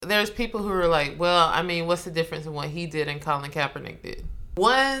there's people who are like, well, I mean, what's the difference in what he did and Colin Kaepernick did?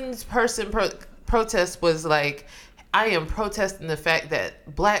 One person protest was like, I am protesting the fact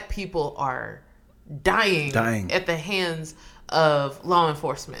that black people are dying at the hands of law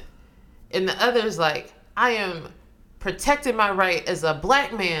enforcement. And the other is like, I am protecting my right as a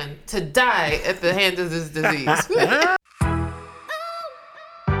black man to die at the hands of this disease.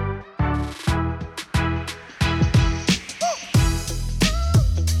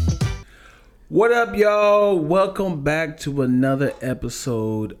 What up, y'all? Welcome back to another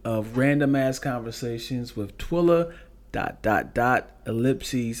episode of Random Ass Conversations with Twilla ...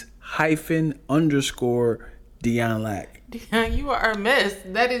 ellipses _ Dion Lack. Dion, you are a mess.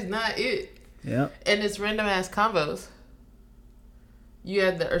 That is not it. Yep. And it's Random Ass Combos. You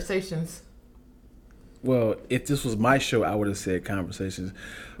had the Ursations. Well, if this was my show, I would have said conversations.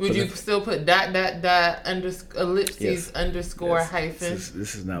 Would you still put ... ellipses _ hyphen?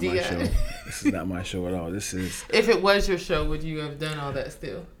 This is not my show. This is not my show at all. This is. If it was your show, would you have done all that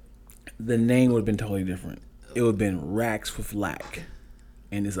still? The name would have been totally different. It would have been Racks with Lack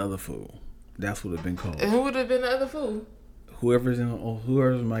and this other fool. That's what it would have been called. And who would have been the other fool? Whoever's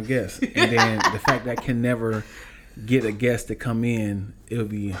my guest. And then the fact that I can never get a guest to come in, it'll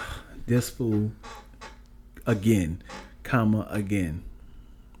be this fool again, again.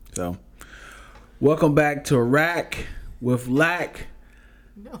 So, welcome back to Rack with Lack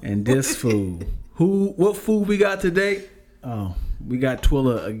and this fool. What fool we got today? Oh, we got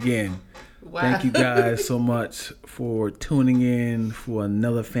Twilla again. Wow. Thank you guys so much for tuning in for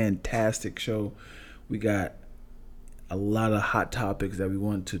another fantastic show. We got a lot of hot topics that we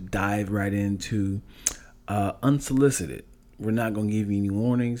want to dive right into. Unsolicited. We're not going to give you any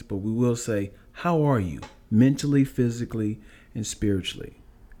warnings, but we will say, how are you? Mentally, physically, and spiritually.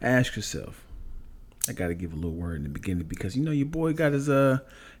 Ask yourself. I got to give a little word in the beginning because, you know, your boy got his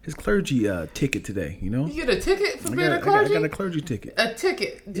clergy ticket today, you know? You get a ticket for being a clergy? I got a clergy ticket. A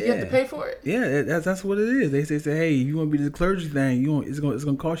ticket? Do you have to pay for it? Yeah, that's what it is. They say, hey, you want to be the clergy thing, it's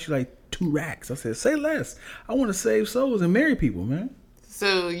gonna cost you like 2 racks. I said, say less. I want to save souls and marry people, man.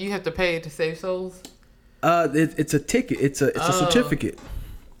 So you have to pay to save souls? It's a ticket. It's a certificate.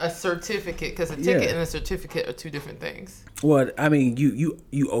 A certificate, because a ticket and a certificate are two different things. Well, I mean, you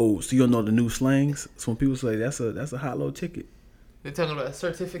old, so you don't know the new slangs. So when people say that's a hot low ticket, they're talking about a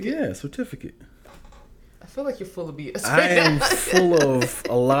certificate. Yeah, certificate. I feel like you're full of BS. I am full of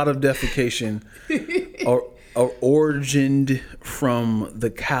a lot of defecation, or origined from the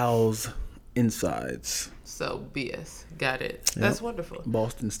cow's insides. So BS. Got it. That's wonderful.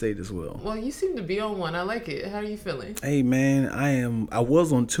 Boston State as well. Well, you seem to be on one. I like it. How are you feeling? Hey man, I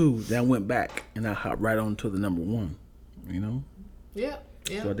was on 2, then I went back and I hopped right on to the number 1. You know? Yeah.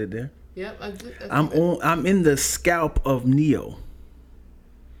 So I did there. Yep, I did. I'm in the scalp of Neo.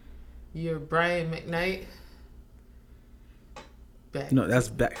 You're Brian McKnight. Back. No, that's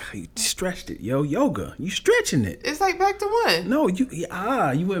back. You stretched it, yo. Yoga. You stretching it. It's like back to 1. No, you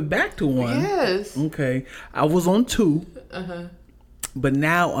went back to 1. Yes. Okay. I was on 2. But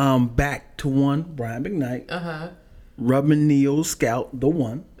now I'm back to 1. Brian McKnight. Rubbing Neo's scalp, the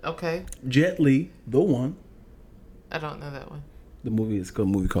 1. Okay. Jet Li, the 1. I don't know that one. The movie is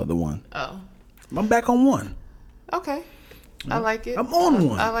called The 1. Oh. I'm back on 1. Okay. I like it. I'm on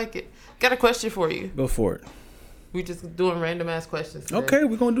 1. I like it. Got a question for you. Go for it. We just doing random ass questions today. Okay,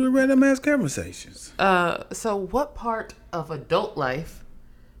 we're gonna do random ass conversations. So what part of adult life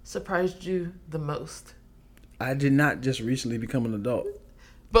surprised you the most? I did not just recently become an adult.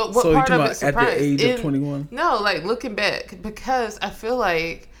 But what part of it surprised? At the age of 21? No, like looking back, because I feel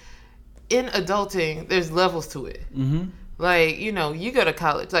like in adulting, there's levels to it. Mm-hmm. Like, you know, you go to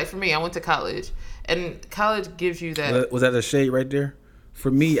college. Like for me, I went to college, and college gives you that. Was that a shade right there? For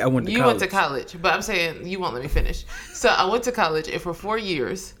me, I went to college. You went to college, but I'm saying you won't let me finish. So I went to college, and for 4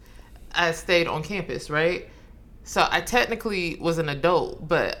 years, I stayed on campus, right? So I technically was an adult,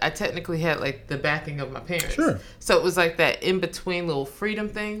 but I technically had like the backing of my parents. Sure. So it was like that in between little freedom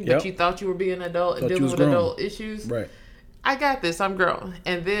thing, but you thought you were being an adult and dealing with adult issues. Right. I got this. I'm grown.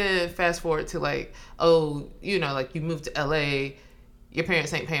 And then fast forward to like, oh, you know, like you moved to LA, your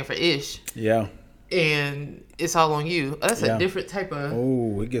parents ain't paying for ish. Yeah. And it's all on you. That's a different type of.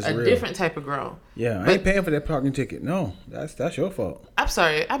 Oh, it gets real. A different type of grown. Yeah, I ain't paying for that parking ticket. No, that's your fault. I'm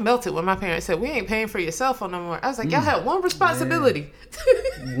sorry. I melted when my parents said, we ain't paying for your cell phone no more. I was like, y'all had one responsibility.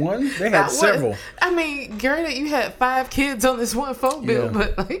 One? They had several. I mean, granted, you had 5 kids on this one phone bill,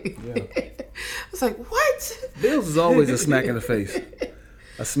 but like, I was like, what? Bills is always a smack in the face.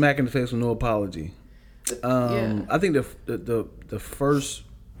 A smack in the face with no apology. I think the first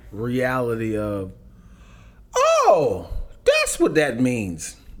reality of, oh, that's what that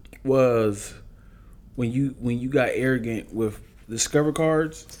means. was when you got arrogant with Discover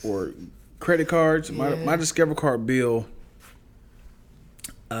cards or credit cards. My Discover card bill,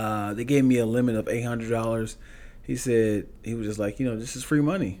 they gave me a limit of $800. He said, he was just like, this is free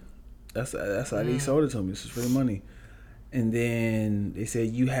money. That's how he sold it to me. This is free money. And then they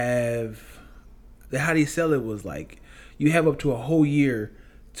said how they sell it was like, you have up to a whole year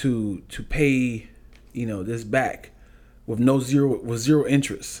to pay, this back with zero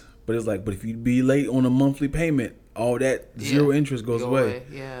interest. But it's like, but if you be late on a monthly payment, all that zero interest goes away.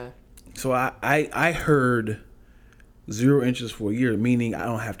 Yeah. So I heard zero interest for a year, meaning I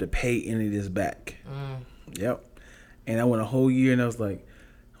don't have to pay any of this back. Yep. And I went a whole year, and I was like,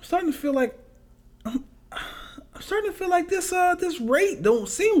 I'm starting to feel like this rate don't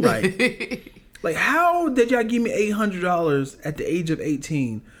seem right. Like, how did y'all give me $800 at the age of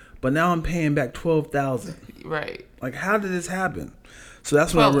 18, but now I'm paying back $12,000? Right. Like, how did this happen? So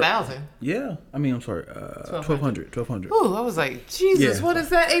that's what $12,000. Yeah, I mean, I'm sorry, $1,200. Ooh, I was like, Jesus, what is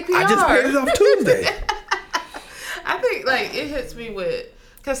that APR? I just paid it off Tuesday. I think like it hits me with,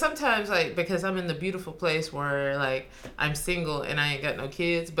 because sometimes like, because I'm in the beautiful place where like I'm single and I ain't got no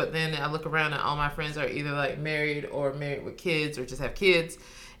kids, but then I look around and all my friends are either like married or married with kids or just have kids,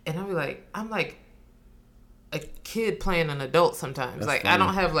 and I'm like a kid playing an adult sometimes. That's like funny. I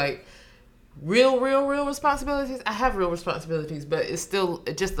don't have like real responsibilities. I have real responsibilities, but it's still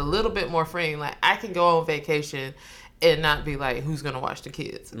just a little bit more freeing. Like I can go on vacation and not be like, who's gonna watch the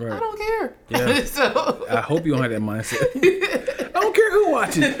kids? Right. I don't care. Yeah. So I hope you don't have that mindset. I don't care who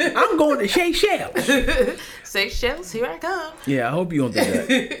watches. I'm going to Seychelles. Seychelles, here I come. Yeah, I hope you don't do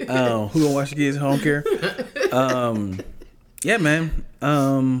that. Who gonna watch the kids? I don't care. Yeah, man.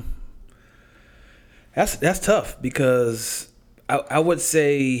 That's tough because I would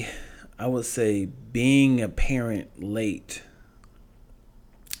say being a parent late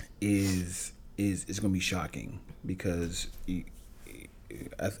is gonna be shocking because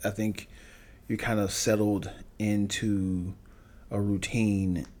I think you're kind of settled into a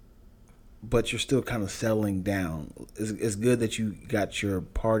routine, but you're still kind of settling down. It's good that you got your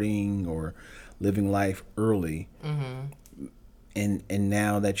partying or living life early. Mm-hmm. And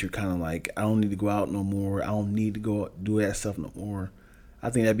now that you're kind of like, I don't need to go out no more. I don't need to go do that stuff no more. I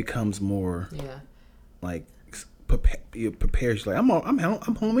think that becomes more like prepares you. Like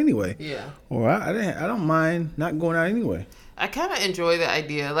I'm home anyway. Yeah. Or I don't mind not going out anyway. I kind of enjoy the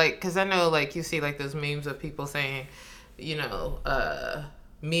idea, like, because I know, like, you see, like, those memes of people saying,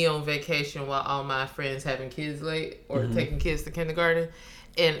 me on vacation while all my friends having kids late or taking kids to kindergarten.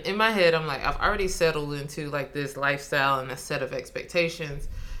 And in my head, I'm like, I've already settled into, like, this lifestyle and a set of expectations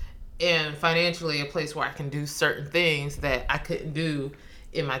and financially a place where I can do certain things that I couldn't do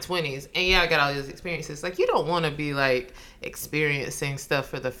in my 20s. And yeah, I got all these experiences. Like, you don't want to be like experiencing stuff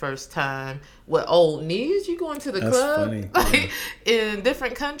for the first time with old knees. You going to the club funny. Like in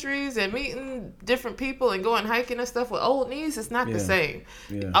different countries and meeting different people and going hiking and stuff with old knees. It's not the same.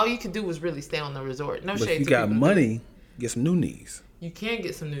 Yeah. All you can do is really stay on the resort. No shade. But if you got money, get some new knees. You can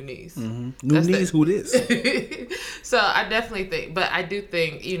get some new knees. Mm-hmm. New knees, who this? So I definitely think, but I do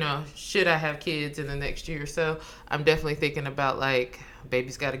think, should I have kids in the next year or so, I'm definitely thinking about like,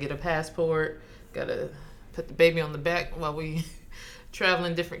 baby's got to get a passport, got to put the baby on the back while we travel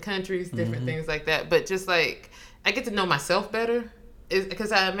in different countries, different things like that. But just like, I get to know myself better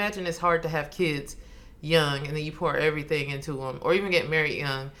because I imagine it's hard to have kids young and then you pour everything into them, or even get married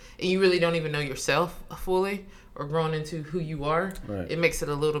young and you really don't even know yourself fully or grown into who you are. Right. It makes it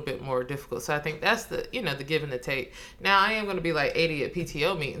a little bit more difficult. So I think that's the the give and the take. Now I am going to be like 80 at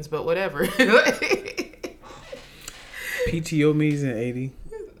PTO meetings, but whatever. PTO meetings in 80?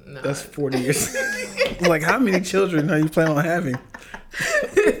 No. That's 40 years. Like, how many children are you planning on having?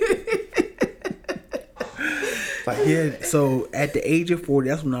 Like, yeah, so at the age of 40,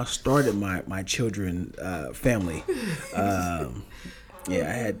 that's when I started my children family.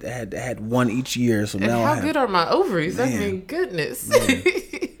 Yeah, I had one each year. So now how good are my ovaries? Man, I mean, goodness.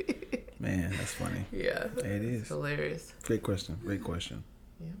 Man, that's funny. Yeah, it is. It's hilarious. Great question.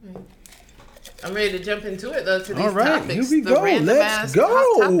 Yeah, man. I'm ready to jump into it, though, to these All right, topics. Here we go. Let's go.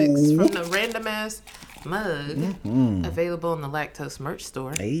 Hot topics from the Random Ass mug, available in the Lactose merch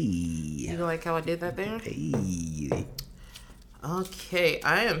store. Hey. You like how I did that there? Hey. Okay,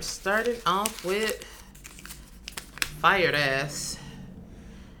 I am starting off with Fired Ass.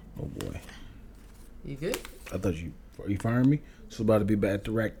 Oh, boy. You good? I thought are you firing me? So about to be back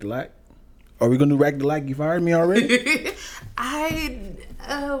to Rack the Lack? Are we going to Rack the Lack? You fired me already?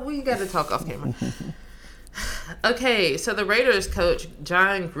 We got to talk off camera. Okay, so the Raiders coach,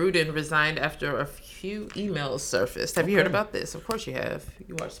 John Gruden, resigned after a few emails surfaced. Have you heard about this? Of course you have.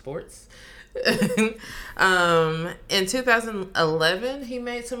 You watch sports. In 2011, he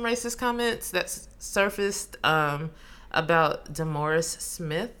made some racist comments that surfaced about DeMaurice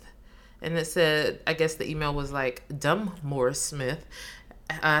Smith. And it said, I guess the email was like, Dumb Morris Smith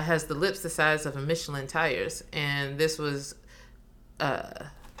has the lips the size of a Michelin tires. And this was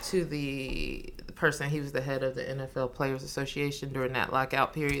to the person, he was the head of the NFL Players Association during that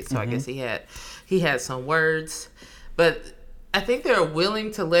lockout period. So I guess he had some words. But I think they're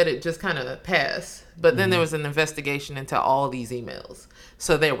willing to let it just kind of pass. But then there was an investigation into all these emails.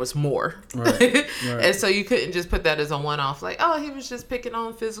 So there was more. Right. And so you couldn't just put that as a one-off, like, oh, he was just picking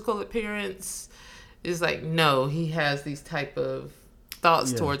on physical appearance. It's like, no, he has these type of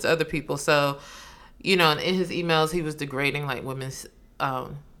thoughts towards other people. So, you know, in his emails, he was degrading like women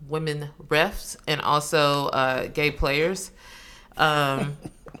refs and also gay players. And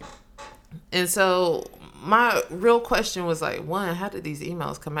so my real question was like, one, how did these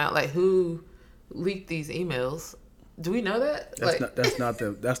emails come out? Like, who leaked these emails? Do we know that? That's not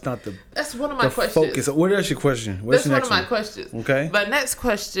the. That's one of my questions. Focus. What is your question? What's that's one of my questions. Okay. But next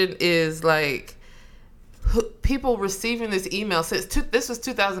question is like, people receiving this email since this was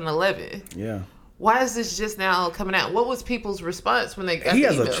 2011. Yeah. Why is this just now coming out? What was people's response when they got He the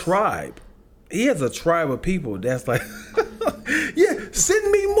has emails? a tribe. He has a tribe of people that's like, yeah,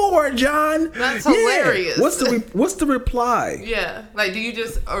 send me more, John. That's hilarious. What's the reply? Yeah, like,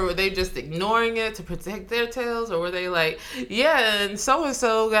 or were they just ignoring it to protect their tails, or were they like, yeah, and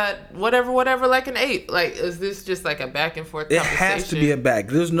so got whatever, like an 8? Like, is this just like a back and forth conversation? It has to be a back.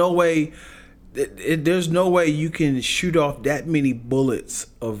 There's no way. There's no way you can shoot off that many bullets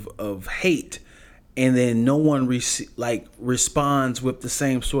of hate, and then no one responds with the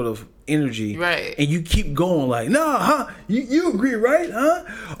same sort of energy, right? And you keep going like, nah, huh? You agree, right? Huh?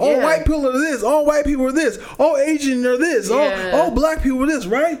 All white people are this. All white people are this. All Asian are this. Yeah. All black people are this,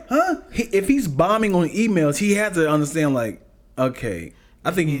 right? Huh? If he's bombing on emails, he has to understand, like, okay,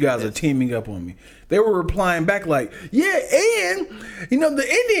 I think you guys are teaming up on me. They were replying back like, yeah, and you know the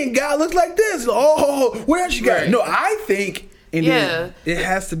Indian guy looks like this. Oh, what else you got? Right. No, I think. And it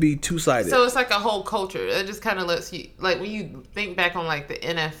has to be two-sided. So it's like a whole culture. It just kind of lets you, like, when you think back on like the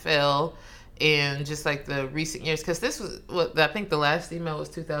NFL and just like the recent years, because this was I think the last email was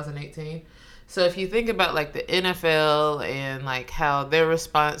 2018. So if you think about like the NFL and like how their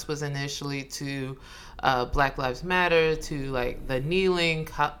response was initially to Black Lives Matter, to like the kneeling,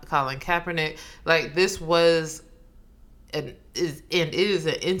 Colin Kaepernick, like this was and is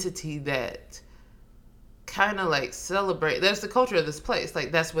an entity that kind of like celebrate. That's the culture of this place.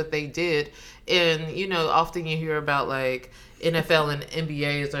 Like that's what they did. And you know, often you hear about like NFL and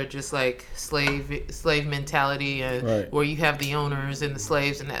NBAs are just like slave mentality, and where you have the owners and the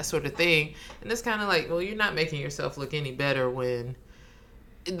slaves and that sort of thing. And it's kind of like, well, you're not making yourself look any better when,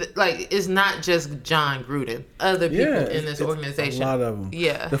 like, it's not just John Gruden. Other people in this organization, a lot of them.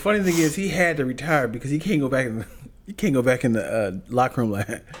 Yeah. The funny thing is, he had to retire because he can't go back in. You can't go back in the locker room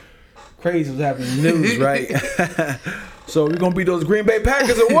like. Crazy was happening in the news, right? So we're gonna beat those Green Bay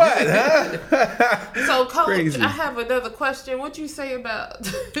Packers or what? Huh? So, Coach, crazy. I have another question. What you say about?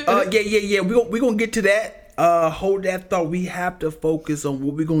 Yeah. We're gonna get to that. Hold that thought. We have to focus on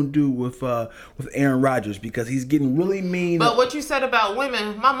what we're gonna do with Aaron Rodgers because he's getting really mean. But what you said about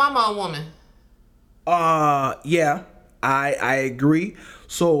women, my mama a woman. Yeah, I agree.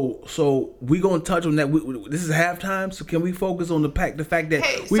 So we gonna touch on that. This is halftime, so can we focus on the fact that?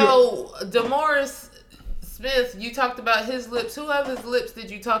 Hey, so DeMaurice Smith, you talked about his lips. Who other's lips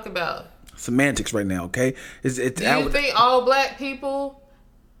did you talk about? Semantics right now, okay? Do you think all black people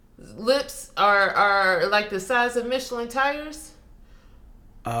lips are like the size of Michelin tires?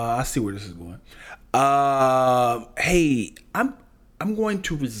 I see where this is going. Hey, I'm going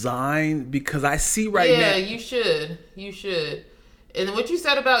to resign because I see now. Yeah, you should. And what you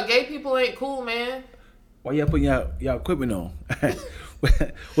said about gay people ain't cool, man. Why y'all putting y'all equipment on?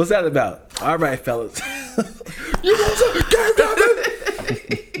 What's that about? All right, fellas. You want some gay?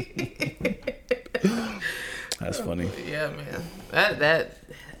 That's funny. Yeah, man.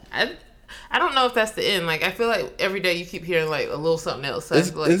 I don't know if that's the end. Like, I feel like every day you keep hearing like a little something else. So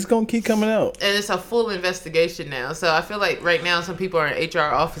it's gonna keep coming out, and it's a full investigation now. So I feel like right now some people are in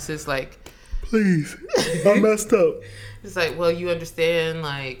HR offices like, please, I messed up. It's like, well, you understand,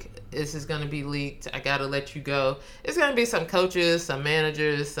 like, this is going to be leaked. I got to let you go. It's going to be some coaches, some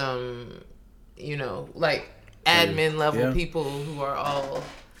managers, some, you know, like admin level people who are all.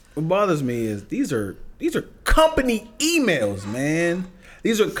 What bothers me is these are company emails, man.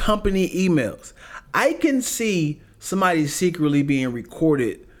 These are company emails. I can see somebody secretly being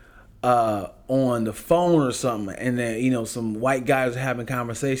recorded on the phone or something, and then some white guys are having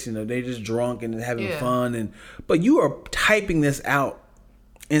conversation, or they just drunk and having fun, but you are typing this out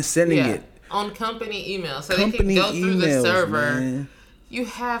and sending it on company email, so they can go through the server. Man. You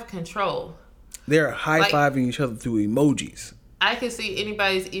have control. They're high-fiving each other through emojis. I can see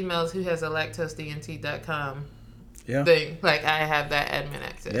anybody's emails who has a lactosednt.com thing. Like, I have that admin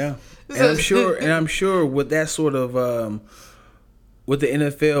access. Yeah, and I'm sure with that sort of with the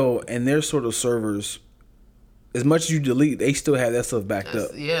NFL and their sort of servers, as much as you delete, they still have that stuff backed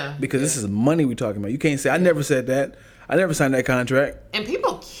up. Yeah, because this is money we're talking about. You can't say I never said that. I never signed that contract. And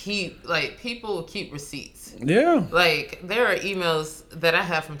people keep receipts. Yeah. Like, there are emails that I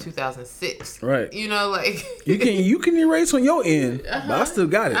have from 2006. Right. Like you can erase on your end, but I still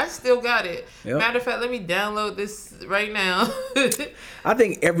got it. I still got it. Yep. Matter of fact, let me download this right now. I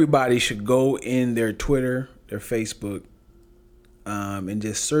think everybody should go in their Twitter, their Facebook, and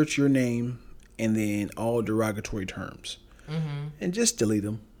just search your name and then all derogatory terms, and just delete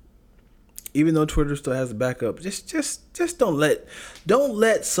them. Even though Twitter still has a backup, just don't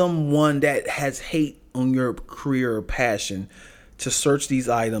let someone that has hate on your career or passion to search these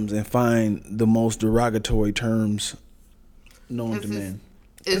items and find the most derogatory terms known to men.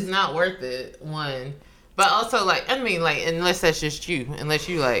 It's not worth it. One, but also unless that's just you, unless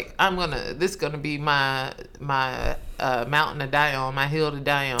you this gonna be my mountain to die on, my hill to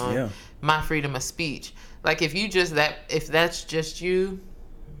die on, my freedom of speech. Like if that's just you.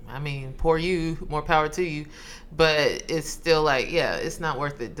 I mean, poor you, more power to you. But it's still it's not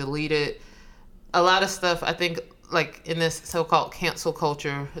worth it. Delete it. A lot of stuff, I think, like in this so-called cancel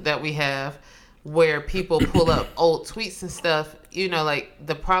culture that we have, where people pull up old tweets and stuff,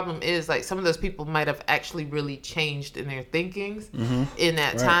 the problem is, some of those people might have actually really changed in their thinkings in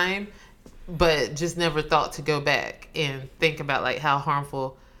that time, but just never thought to go back and think about, how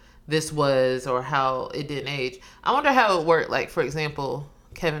harmful this was or how it didn't age. I wonder how it worked, for example,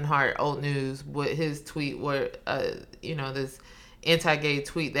 Kevin Hart, Old News, with his tweet where, this anti-gay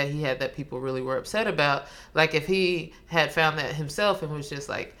tweet that he had that people really were upset about. If he had found that himself and was just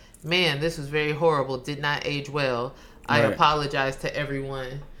like, man, this was very horrible, did not age well, I apologize to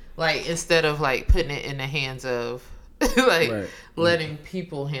everyone. Instead of, putting it in the hands of, letting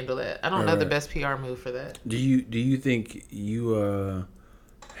people handle that. I don't know the best PR move for that. Do you think you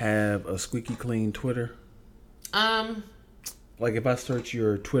have a squeaky clean Twitter? If I search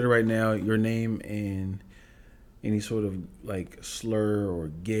your Twitter right now, your name and any sort of slur or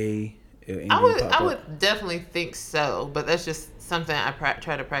gay, I would definitely think so, but that's just something I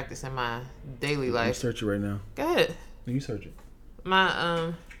try to practice in my daily life. You search it right now. Go ahead. You search it.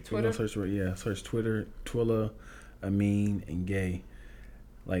 My Twitter. Search Twitter, Twilla, Amin, and gay.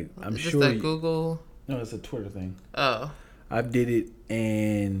 I'm just sure. Just Google. No, it's a Twitter thing. Oh. I did it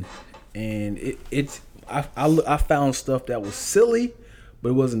and it's. I found stuff that was silly, but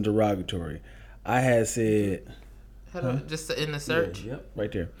it wasn't derogatory. I had said... Just in the search? Yeah, yep, right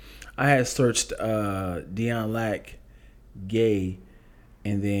there. I had searched Deion Lack gay,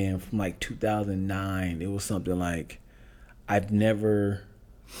 and then from 2009, it was something like, I never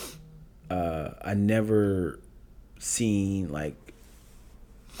seen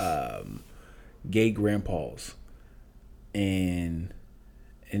gay grandpas. And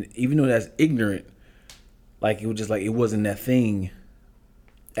even though that's ignorant, it was just it wasn't that thing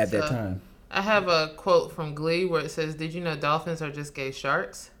at that time. I have a quote from Glee where it says, "Did you know dolphins are just gay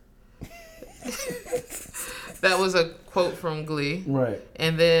sharks?" That was a quote from Glee. Right.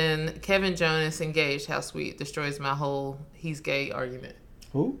 And then Kevin Jonas engaged, how sweet, destroys my whole he's gay argument.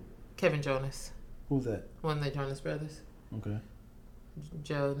 Who? Kevin Jonas. Who's that? One of the Jonas Brothers. Okay.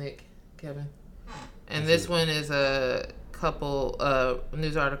 Joe, Nick, Kevin. And this one is a couple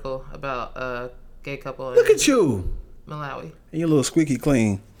news article about gay couple. Look at you, Malawi. And your little squeaky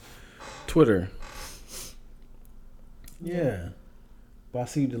clean Twitter. Yeah, but I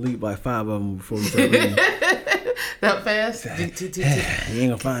see you delete 5 of them before we start reading. That fast? You ain't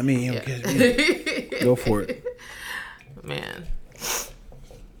gonna find me. You ain't gonna catch me. Go for it, man.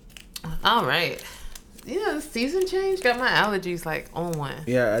 All right. Yeah, the season change got my allergies on one.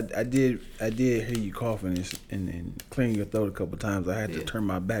 Yeah, I did hear you coughing and clearing your throat a couple times. I had to turn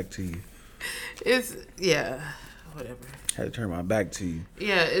my back to you. It's whatever. Had to turn my back to you.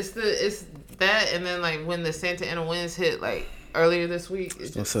 Yeah, it's that, and then when the Santa Ana winds hit earlier this week.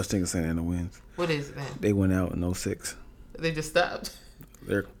 There's no such thing as Santa Ana winds. What is it then? They went out in 2006. They just stopped.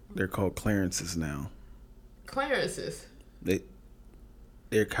 They're called clearances now. Clearances.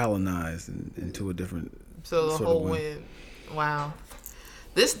 They're colonized into a different. So the whole wind. Wow.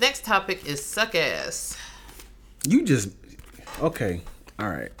 This next topic is suck ass. You just okay. All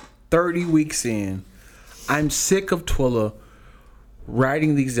right. 30 weeks in. I'm sick of Twilla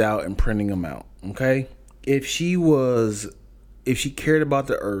writing these out and printing them out. Okay? If she cared about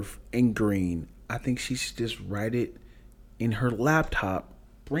the earth and green, I think she should just write it in her laptop.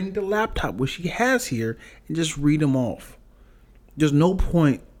 Bring the laptop, what she has here, and just read them off. There's no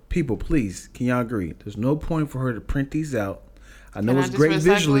point. People, please, can y'all agree? There's no point for her to print these out. I know it's great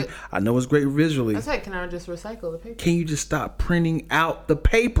visually. I know it's great visually. I said, can I just recycle the paper? Can you just stop printing out the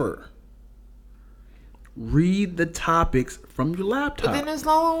paper? Read the topics from your laptop. But then it's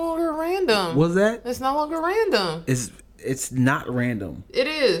no longer random. What's that? It's no longer random. It's not random. It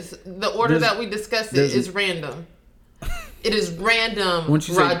is. The order that we discuss it is random. It is random,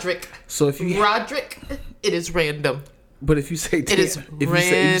 Roderick. So if you Roderick, it is random. But if you say 10, it is if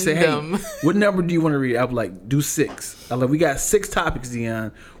you say, hey, what number do you want to read? I'll be like, do 6. I'm like, we got 6 topics,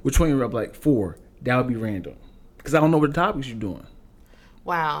 Dion. Which one you're up? Like 4. That would be random because I don't know what topics you're doing.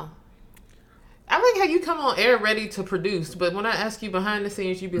 Wow. I like how you come on air ready to produce, but when I ask you behind the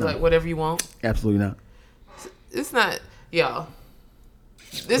scenes, you be like, whatever you want. Absolutely not. It's not, y'all.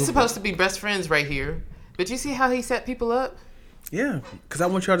 This is supposed to be best friends right here. But you see how he set people up? Yeah, because I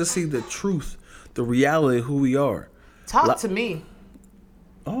want y'all to see the truth, the reality of who we are. Talk to me.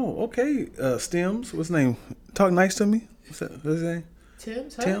 Oh, okay. Stems, what's his name? Talk nice to me. What's his name?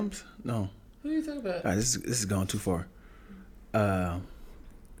 Tim's? Tim's? No. Who are you talking about? All right, this is going too far.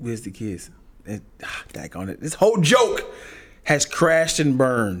 Where's the kids? Daggone it. This whole joke has crashed and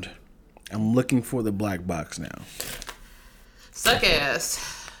burned. I'm looking for the black box now. Suck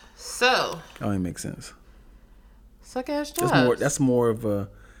ass. So. That only makes sense. Suck ass jobs. That's more of a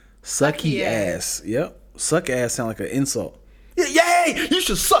sucky ass. Yep. Suck ass sound like an insult. Yay! You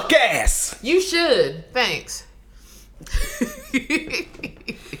should suck ass. You should. Thanks. It's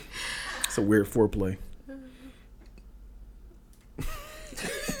a weird foreplay.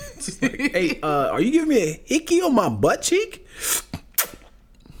 Like, hey, are you giving me a hickey on my butt cheek?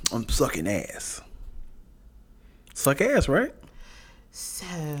 I'm sucking ass. Suck ass, right? So.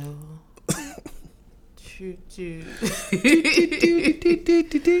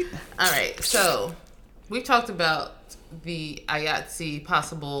 All right, so we've talked about the IATSE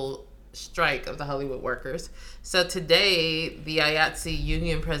possible strike of the Hollywood workers. So today, the IATSE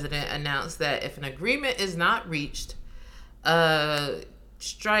union president announced that if an agreement is not reached,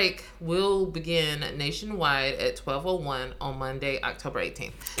 strike will begin nationwide at 12:01 on Monday, October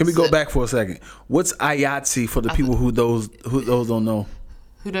 18th. Can we go back for a second? What's IATSE for the people who don't know?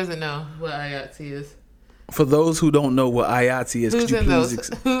 Who doesn't know what IATSE is? For those who don't know what IATSE is, who's in those?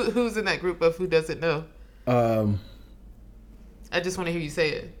 Who's in that group of who doesn't know? I just want to hear you say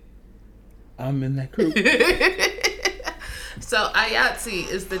it. I'm in that group. So IATSE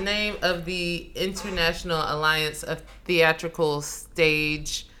is the name of the International Alliance of Theatrical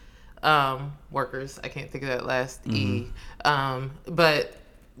Stage Workers. I can't think of that last E. But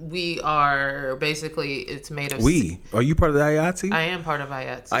we are basically, it's made of... Are you part of the IATSE? I am part of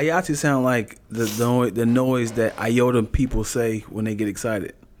IATSE. IATSE sound like the noise that IOTA people say when they get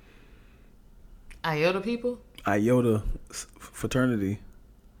excited. IOTA people? IOTA fraternity.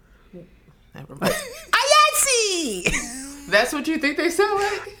 Never mind. IATSE! That's what you think they sound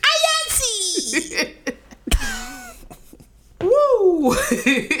like? IATSE! Woo!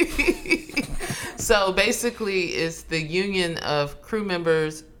 So basically, it's the union of crew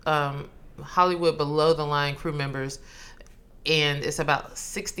members, Hollywood below the line crew members, and it's about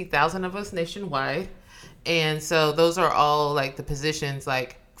 60,000 of us nationwide. And so those are all like the positions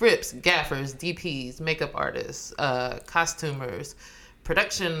like grips, gaffers, DPs, makeup artists, costumers,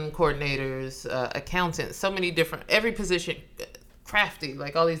 production coordinators, accountants, so many different, every position, crafty,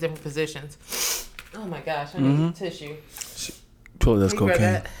 like all these different positions. Oh my gosh, I need tissue. Toilet cocaine.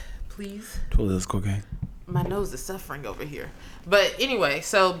 That, please. Toilet cocaine. My nose is suffering over here. But anyway,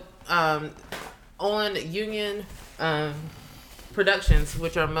 so on union productions,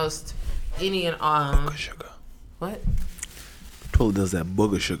 which are most any and booger sugar. What? Toilet does that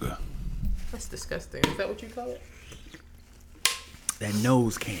booger sugar. That's disgusting. Is that what you call it? That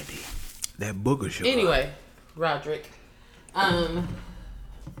nose candy. That booger sugar. Anyway, Roderick.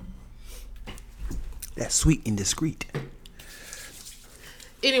 That's sweet and discreet.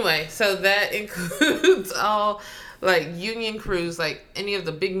 Anyway, so that includes all like union crews, like any of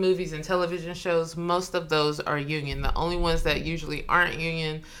the big movies and television shows. Most of those are union. The only ones that usually aren't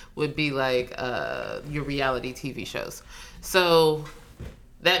union would be like your reality TV shows. So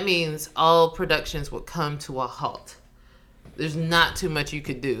that means all productions would come to a halt. There's not too much you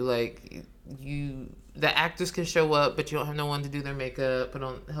could do. Like the actors can show up, but you don't have no one to do their makeup, but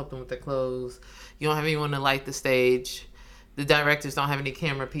don't help them with their clothes. You don't have anyone to light the stage. The directors don't have any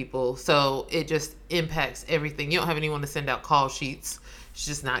camera people. So it just impacts everything. You don't have anyone to send out call sheets. It's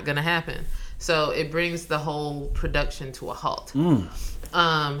just not going to happen. So it brings the whole production to a halt.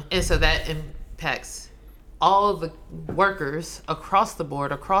 And so that impacts all the workers across the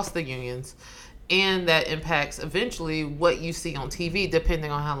board, across the unions. And that impacts eventually what you see on TV, depending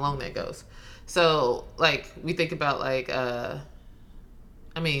on how long that goes. So, like, we think about, like,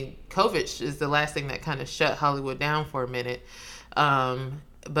 COVID is the last thing that kind of shut Hollywood down for a minute.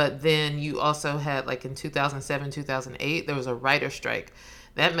 But then you also had, like, in 2007, 2008, there was a writer's strike.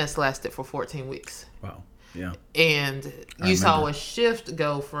 That mess lasted for 14 weeks. Wow. Yeah. And you saw a shift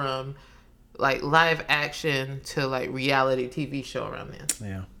go from, like, live action to, like, reality TV show around then.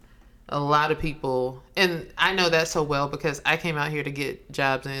 Yeah. A lot of people, and I know that so well because I came out here to get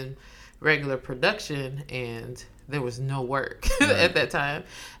jobs in regular production and there was no work at that time.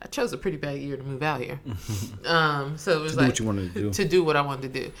 I chose a pretty bad year to move out here. So it was to do what you wanted to do. To do what I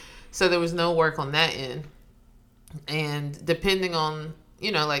wanted to do. So there was no work on that end. And depending on,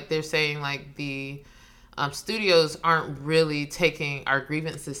 like they're saying, like the studios aren't really taking our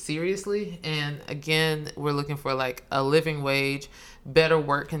grievances seriously. And again, we're looking for like a living wage, better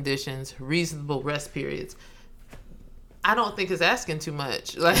work conditions, reasonable rest periods. I don't think it's asking too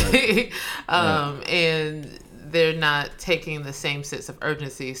much. Like, and they're not taking the same sense of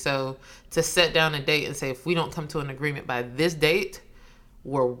urgency. So to set down a date and say, if we don't come to an agreement by this date,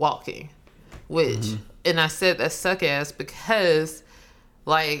 we're walking. Which, and I said that suck ass because,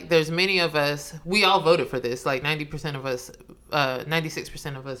 like, there's many of us, we all voted for this. Like 90% of us,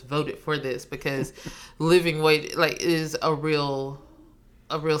 96% of us voted for this because living wage, like, is a real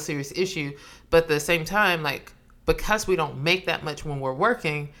serious issue. But at the same time, like, because we don't make that much when we're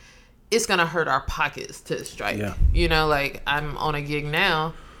working, it's going to hurt our pockets to strike. Yeah. Like, I'm on a gig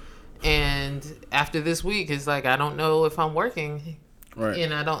now, and after this week, it's like, I don't know if I'm working. Right.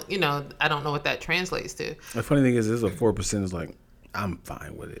 And I don't know what that translates to. The funny thing is, this is a 4% is like, I'm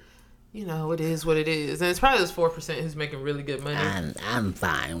fine with it. It is what it is. And it's probably this 4% who's making really good money. I'm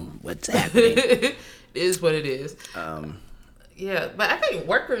fine. What's happening? It is what it is. Yeah, but I think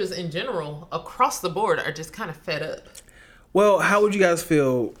workers in general across the board are just kind of fed up. Well, how would you guys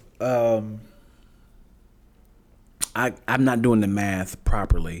feel? I'm not doing the math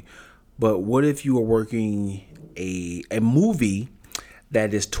properly, but what if you were working a movie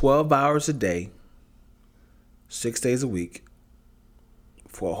that is 12 hours a day, 6 days a week,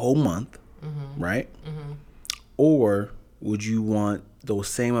 for a whole month, right? Mm-hmm. Or would you want those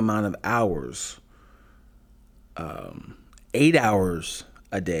same amount of hours, 8 hours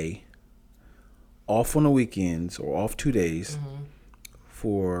a day, off on the weekends or off 2 days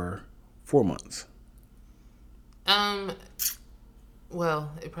for 4 months?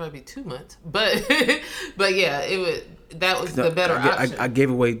 Well, it'd probably be 2 months, but yeah, it would. That was the better option. I gave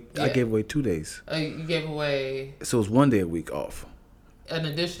away. Yeah. I gave away 2 days. You gave away. So it's 1 day a week off. An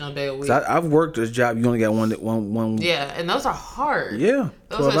additional day a week. I've worked this job. You only got one. Yeah, and those are hard. Yeah,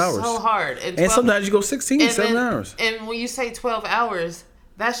 12 hours. So hard. And sometimes you go 16, 7 hours. And when you say 12 hours,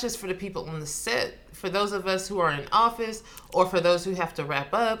 that's just for the people on the set. For those of us who are in office, or for those who have to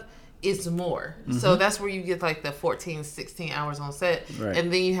wrap up, it's more. So that's where you get like the 14, 16 hours on set. Right.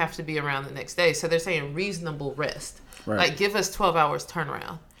 And then you have to be around the next day. So they're saying reasonable rest. Right. Like, give us 12 hours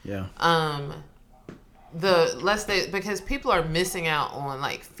turnaround. Yeah. The less they, because people are missing out on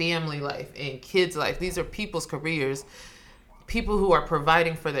like family life and kids' life. These are people's careers. People who are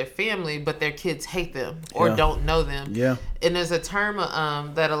providing for their family, but their kids hate them or don't know them. Yeah. And there's a term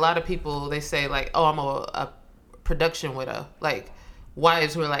that a lot of people, they say like, oh, I'm a production widow. Like,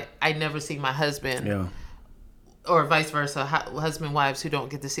 wives who are like, I never see my husband. Yeah. Or vice versa, husband, wives who don't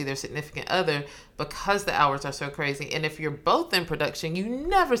get to see their significant other because the hours are so crazy. And if you're both in production, you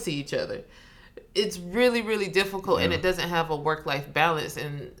never see each other. It's really, really difficult, and it doesn't have a work-life balance.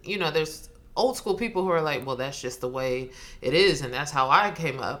 And, there's old school people who are like, well, that's just the way it is, and that's how I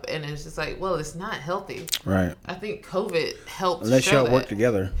came up. And it's just like, well, it's not healthy. Right. I think COVID helped unless y'all work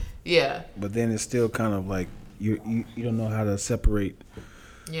together. Yeah. But then it's still kind of like you don't know how to separate.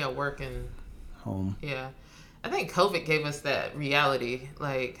 Yeah, work and home. Yeah. I think COVID gave us that reality,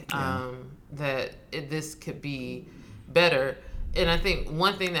 like, that this could be better. And I think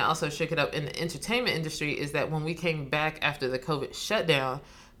one thing that also shook it up in the entertainment industry is that when we came back after the COVID shutdown,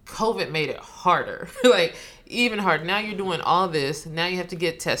 COVID made it harder, like even harder. Now you're doing all this. Now you have to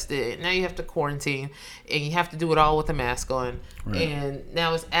get tested. Now you have to quarantine, and you have to do it all with a mask on. Right. And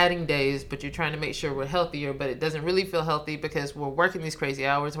now it's adding days, but you're trying to make sure we're healthier, but it doesn't really feel healthy because we're working these crazy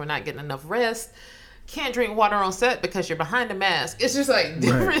hours. We're not getting enough rest. Can't drink water on set because you're behind a mask. It's just like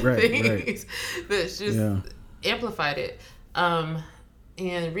different things that's just amplified it.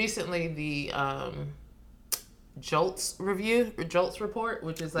 And recently the JOLTS report,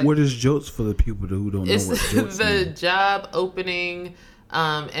 which is like, what is JOLTS for the people who don't know it's what JOLTS the mean? job opening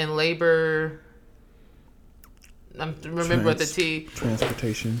and labor. Remember what the T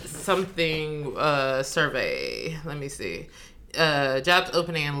transportation something survey. Let me see. Jobs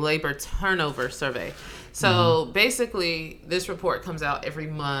opening and labor turnover survey. So basically, this report comes out every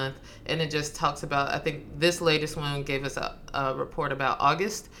month, and it just talks about, I think this latest one gave us a report about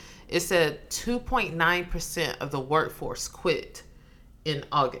August. It said 2.9% of the workforce quit in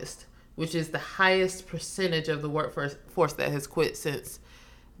August, which is the highest percentage of the workforce that has quit since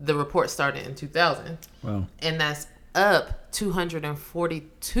the report started in 2000. Wow. And that's up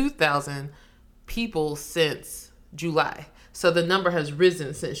 242,000 people since July. So the number has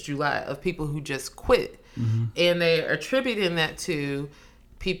risen since July of people who just quit. And they are attributing that to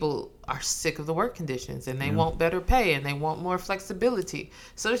people are sick of the work conditions, and they want better pay, and they want more flexibility.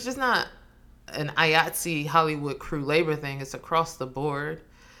 So it's just not an IATSE Hollywood crew labor thing. It's across the board.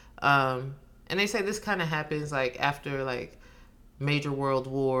 And they say this kind of happens like after like major world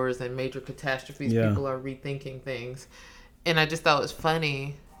wars and major catastrophes. People are rethinking things. And I just thought it was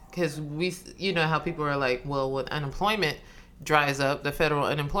funny because you know how people are like, well, when unemployment dries up, the federal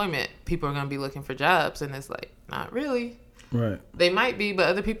unemployment, people are going to be looking for jobs. And it's like, not really. Right. They might be, but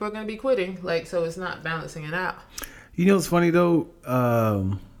other people are going to be quitting. Like, so it's not balancing it out. You know what's funny though?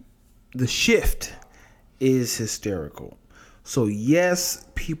 The shift is hysterical. So yes,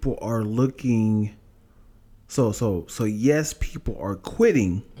 people are looking. So yes, people are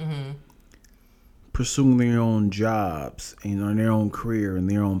quitting, pursuing their own jobs and on their own career and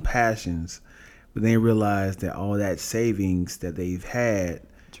their own passions, but they realize that all that savings that they've had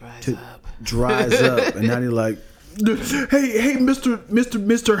dries up, and now they're like, hey,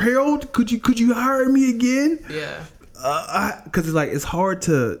 Mr. Harold, could you hire me again? Yeah. Because it's like it's hard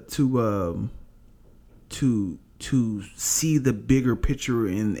to see the bigger picture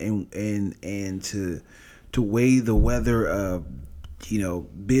and to weigh the weather of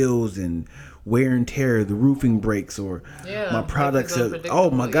bills and wear and tear, the roofing breaks, or my products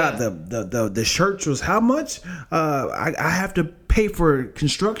oh my god, the shirts was how much, I have to pay for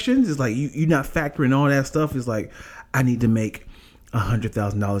construction. It's like you're not factoring all that stuff. It's like I need to make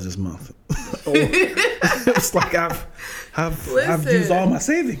 $100,000 this month. It's like I've used all my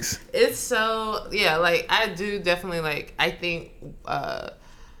savings. It's so like I do definitely like I think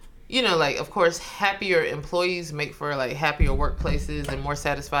like, of course, happier employees make for like happier workplaces and more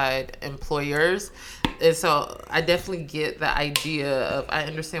satisfied employers. And so I definitely get the idea of, I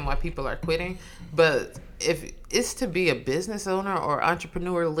understand why people are quitting, but if it's to be a business owner or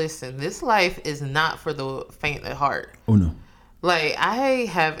entrepreneur, listen, this life is not for the faint at heart. Oh no. Like, I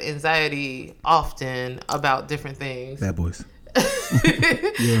have anxiety often about different things. Bad boys.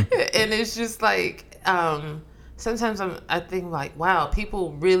 Yeah. And it's just like, sometimes I think like, wow,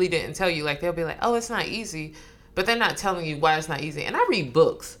 people really didn't tell you. Like, they'll be like, oh, it's not easy, but they're not telling you why it's not easy. And I read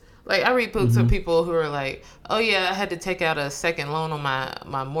books. Like, I read books of people who are like, oh yeah, I had to take out a second loan on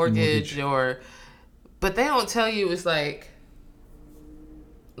my mortgage. But they don't tell you it's like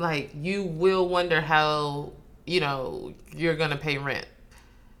you will wonder how, you're going to pay rent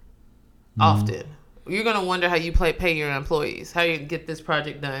often. You're going to wonder how you pay your employees, how you get this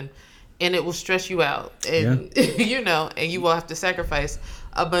project done. And it will stress you out, and and you will have to sacrifice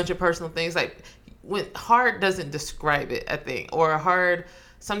a bunch of personal things. Like, when hard doesn't describe it, I think, or hard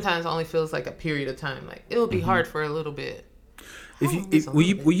sometimes only feels like a period of time. Like, it will be hard for a little bit. Will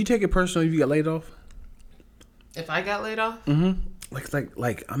you take it personal if you got laid off? If I got laid off,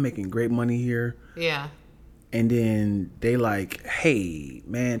 like I'm making great money here. Yeah. And then they like, hey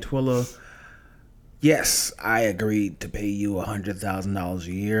man, Twilla, yes, I agreed to pay you $100,000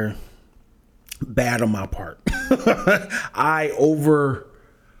 a year. Bad on my part. I went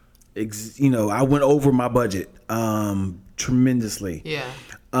over my budget tremendously. Yeah.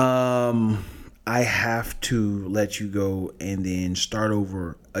 I have to let you go and then start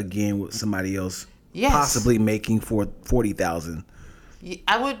over again with somebody else, possibly making $40,000.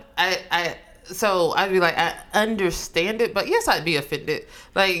 So I'd be like, I understand it, but yes, I'd be offended.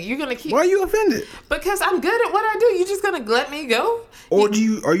 Like, you're gonna keep. Why are you offended? Because I'm good at what I do. You just gonna let me go? Or are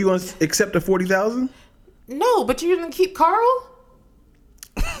you gonna accept the $40,000? No, but you're gonna keep Carl.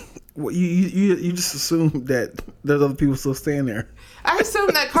 Well, you just assume that there's other people still staying there. I assume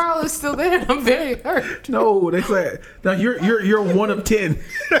that Carl is still there, and I'm very hurt. No, they said now you're one of 10.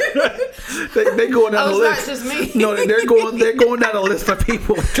 they going down the list. It's not just me. No, they're going down a list of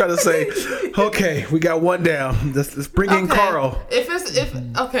people trying to say, okay, we got one down. Let's bring in Carl.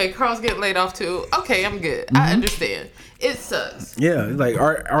 If Carl's getting laid off too. Okay, I'm good. I understand. It sucks. Yeah, like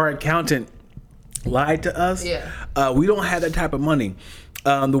our accountant lied to us. Yeah. We don't have that type of money.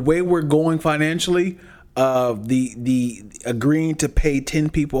 The way we're going financially, the agreeing to pay 10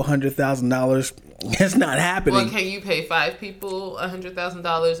 people $100,000, it's not happening. Well, can you pay 5 people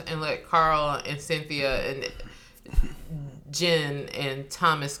 $100,000 and let Carl and Cynthia and Jen and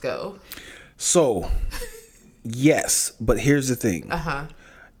Thomas go? So, yes, but here's the thing. Uh-huh.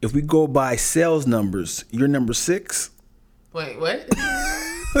 If we go by sales numbers, you're number 6. Wait, what?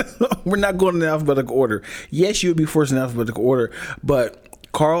 We're not going in alphabetical order. Yes, you would be first in alphabetical order, but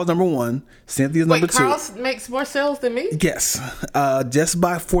Carl's number 1, Cynthia's number 2. Carl makes more sales than me? Yes, just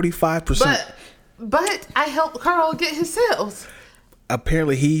by 45%. But I helped Carl get his sales.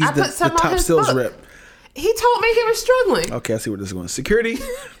 Apparently, he's the top sales rep. He told me he was struggling. Okay, I see where this is going. Security,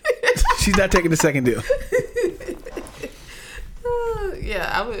 she's not taking the second deal. Yeah,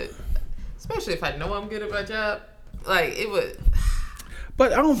 I would, especially if I know I'm good at my job. Like, it would.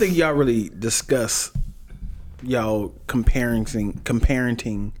 But I don't think y'all really discuss y'all comparing.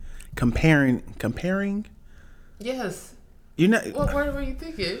 Yes. You're not. What word were you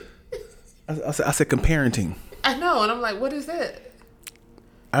thinking? I said comparing. I know, and I'm like, what is that?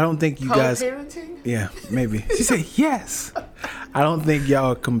 I don't think you guys. Co-parenting? Yeah, maybe. She said yes. I don't think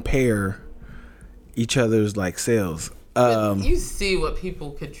y'all compare each other's like sales. You see what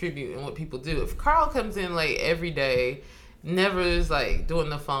people contribute and what people do. If Carl comes in late every day, never is like doing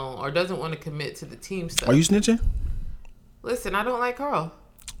the phone or doesn't want to commit to the team stuff. Are you snitching? Listen, I don't like Carl.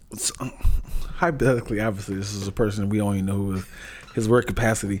 Hypothetically, obviously, this is a person we don't even know who his work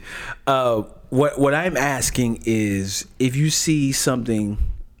capacity. What I'm asking is if you see something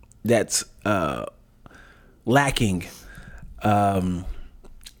that's lacking in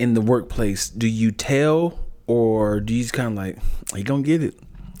the workplace, do you tell or do you just kind of like, you gonna get it?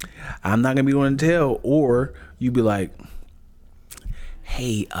 I'm not gonna be one to tell, or you be like,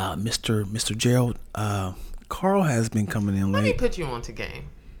 hey, Mr. Gerald, Carl has been coming in late. Let me put you on to game.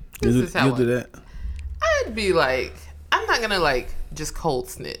 You'll do that? I'd be like, I'm not gonna like just cold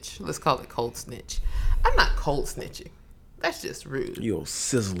snitch. Let's call it cold snitch. I'm not cold snitching. That's just rude. You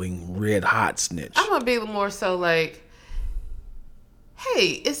sizzling red hot snitch. I'm gonna be more so like,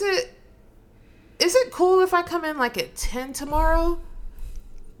 hey, is it cool if I come in like at 10 tomorrow?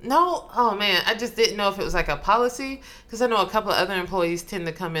 No? Oh man, I just didn't know if it was like a policy because I know a couple of other employees tend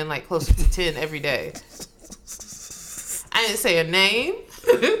to come in like closer to 10 every day. I didn't say a name.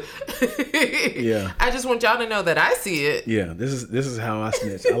 Yeah. I just want y'all to know that I see it. Yeah, this is how I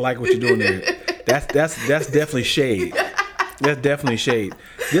snitch. I like what you're doing there. That's definitely shade. That's definitely shade.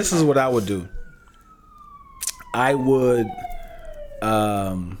 This is what I would do. I would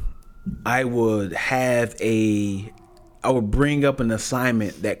bring up an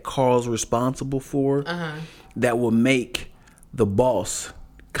assignment that Carl's responsible for that will make the boss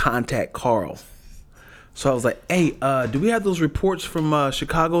contact Carl. So I was like, hey, do we have those reports from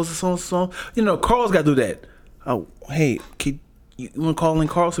Chicago's or so? You know, Carl's got to do that. Oh, hey, you want to call in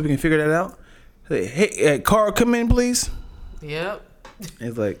Carl so we can figure that out? Hey, Carl, come in, please. Yep.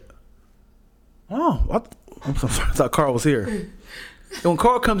 He's like, oh, I'm so sorry. I thought Carl was here. And when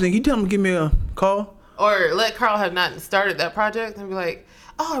Carl comes in, you tell him to give me a call? Or let Carl have not started that project and be like,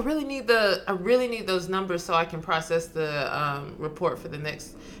 oh, I really need those numbers so I can process the report for the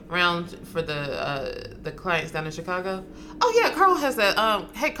next round for the clients down in Chicago. Oh yeah, Carl has that.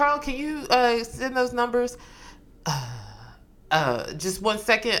 Hey Carl, can you send those numbers? Just 1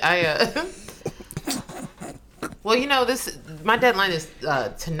 second. Well, you know, my deadline is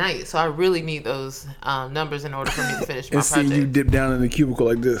tonight, so I really need those numbers in order for me to finish my project. And see you dip down in the cubicle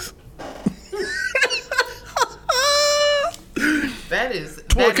like this.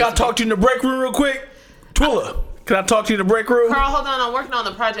 Twilla, can I talk to you in the break room real quick? Twilla, can I talk to you in the break room? Carl, hold on. I'm working on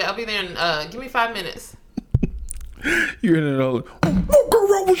the project. I'll be there in, give me 5 minutes. You're in it all. What girl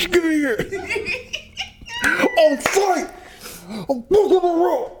wrong when she get in here? On fight.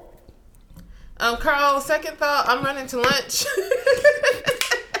 Carl, second thought, I'm running to lunch.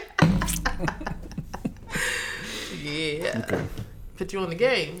 Yeah. Okay. Put you on the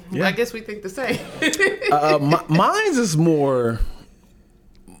game. Yeah. I guess we think the same. Mine's is more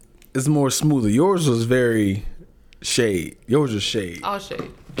smoother. Yours was very shade. Yours was shade. All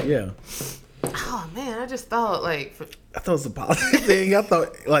shade. Yeah. Oh man, I just thought like I thought it was a policy thing. I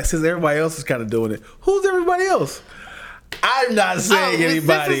thought, like, since everybody else is kind of doing it, who's everybody else? I'm not saying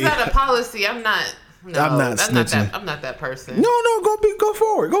anybody. This is not a policy. I'm not. No, I'm not snitching. I'm not that person. No, go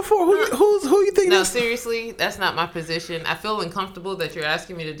forward. Go forward. Who you think? No, seriously, that's not my position. I feel uncomfortable that you're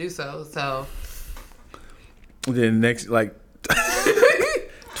asking me to do so. So then next, like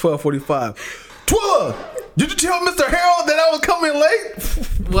 12:45. 12. Did you tell Mr. Harold that I was coming late?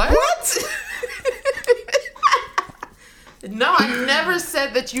 What? No, I never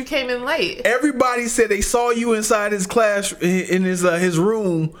said that you came in late. Everybody said they saw you inside his class in his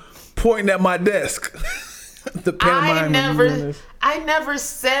room, pointing at my desk. The pantomime. I never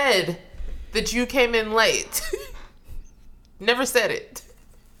said that you came in late. Never said it.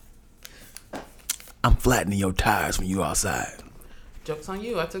 I'm flattening your tires when you outside. Joke's on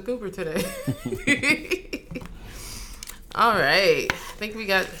you. I took Uber today. All right. I think we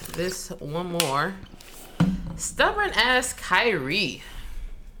got this one more. Stubborn ass Kyrie.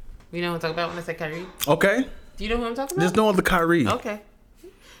 You know what I'm talking about when I say Kyrie? Okay. Do you know who I'm talking about? There's no other Kyrie. Okay.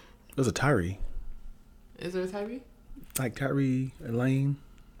 There's a Tyree. Is there a Kyrie? Like Kyrie, Elaine.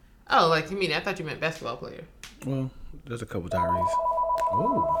 Oh, like you mean? I thought you meant basketball player. Well, there's a couple Tyrees.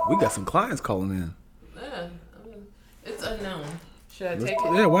 Oh, we got some clients calling in. It's unknown. Should I take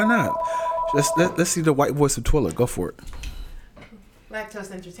it? Yeah, why not? Let's see the white voice of Twiller. Go for it.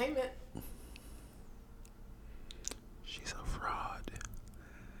 Lactose Entertainment. She's a fraud.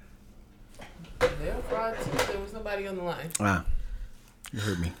 They're a fraud too. There was nobody on the line. Ah, you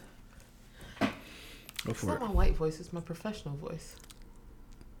heard me. Go for it. It's not my white voice. It's my professional voice.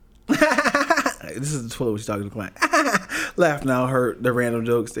 This is the Twiller was talking to the client. Laugh now. Heard the random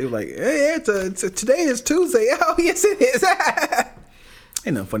jokes. They were like, "Hey, today is Tuesday." Oh, yes, it is.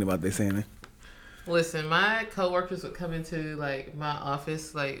 Ain't nothing funny about they saying it. Listen, my coworkers would come into like my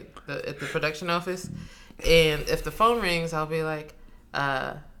office, like at the production office, and if the phone rings, I'll be like,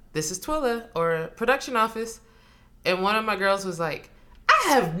 "This is Twilla or production office," and one of my girls was like, "I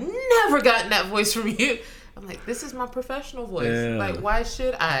have never gotten that voice from you." I'm like, this is my professional voice. Yeah. Like, why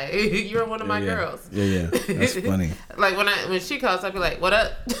should I? You're one of my girls. Yeah. That's funny. Like when she calls, I'll be like, "What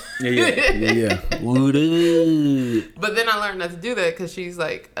up?" Yeah. What up? But then I learned not to do that because she's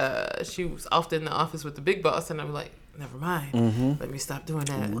like, she was often in the office with the big boss, and I'm like, never mind. Mm-hmm. Let me stop doing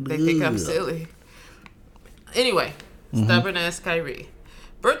that. They think I'm silly. Anyway, stubborn ass Kyrie.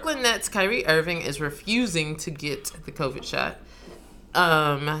 Brooklyn Nets Kyrie Irving is refusing to get the COVID shot.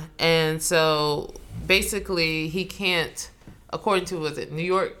 And so basically he can't, according to New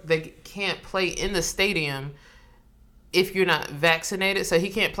York, they can't play in the stadium if you're not vaccinated. So he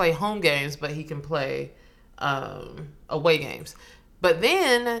can't play home games, but he can play away games. But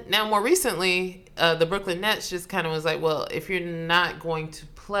then now more recently, the Brooklyn Nets just kind of was like, well, if you're not going to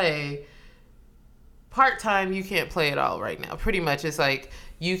play part-time, you can't play at all right now. Pretty much it's like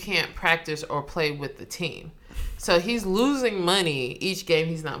you can't practice or play with the team. So he's losing money each game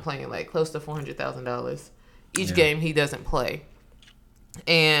he's not playing, like close to $400,000 each game he doesn't play.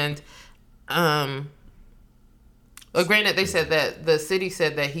 And, well, granted, they said that the city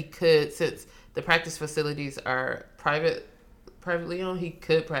said that he could, since the practice facilities are privately owned, he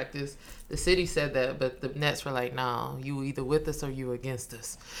could practice. The city said that, but the Nets were like, no, you either with us or you against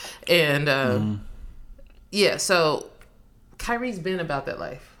us. And, yeah, so Kyrie's been about that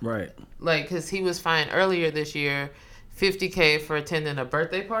life. Right. Like, because he was fined earlier this year $50,000 for attending a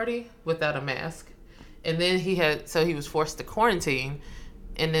birthday party without a mask. And then he was forced to quarantine.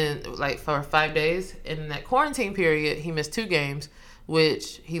 And then, like, for 5 days. And in that quarantine period, he missed 2 games,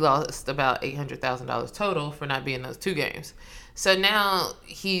 which he lost about $800,000 total for not being in those 2 games. So now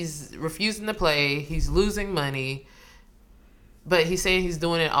he's refusing to play. He's losing money. But he's saying he's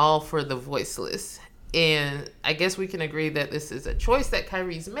doing it all for the voiceless. And I guess we can agree that this is a choice that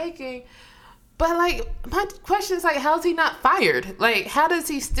Kyrie's making. But, like, my question is, like, how's he not fired? Like, how does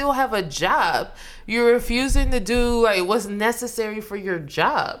he still have a job? You're refusing to do, like, what's necessary for your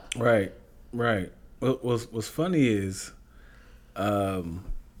job. Right. What's funny is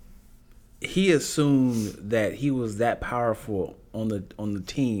he assumed that he was that powerful on the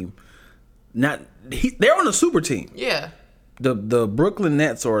team. They're on a super team. Yeah. The Brooklyn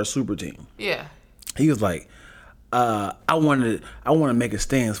Nets are a super team. Yeah. He was like, I want to make a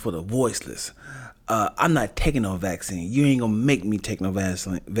stance for the voiceless. I'm not taking no vaccine. You ain't gonna make me take no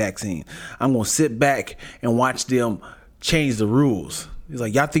vaccine. I'm gonna sit back and watch them change the rules. He's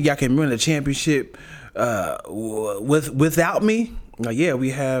like, y'all think y'all can win the championship without me? Like, yeah,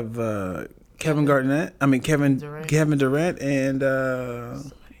 we have Kevin Durant, and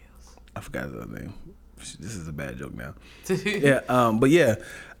I forgot his other name. This is a bad joke now. Yeah, but yeah,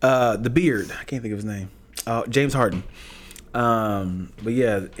 the beard. I can't think of his name. James Harden. But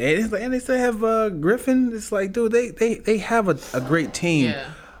yeah, and they still have Griffin. It's like, dude, they have a great team.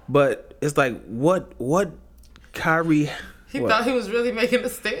 Yeah. But it's like, what Kyrie? He thought he was really making a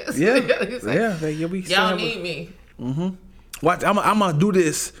stance. Yeah, He's like, y'all need me. Watch, I'm gonna do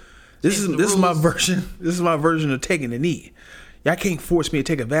this. This is my version. This is my version of taking a knee. Y'all can't force me to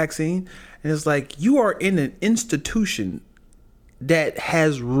take a vaccine. And it's like, you are in an institution that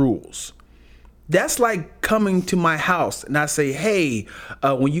has rules. That's like coming to my house and I say, hey,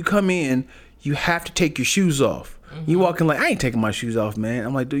 when you come in, you have to take your shoes off. You walk in like, I ain't taking my shoes off, man.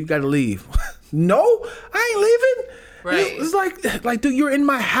 I'm like, dude, you gotta leave. No, I ain't leaving. Right. It's like, dude, you're in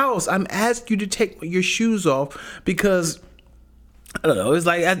my house. I'm asking you to take your shoes off because I don't know. It's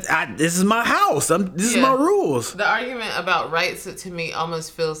like, this is my house. This is my rules. The argument about rights to me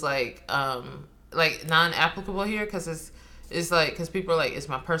almost feels like non-applicable here because it's like, because people are like, it's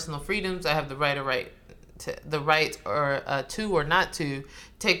my personal freedoms. I have the right or not to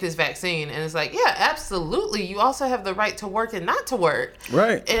take this vaccine. And it's like, yeah, absolutely. You also have the right to work and not to work.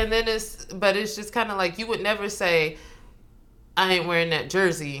 Right. And then it's just kind of like, you would never say, I ain't wearing that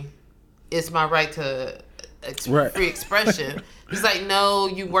jersey. It's my right to free expression. It's like, no,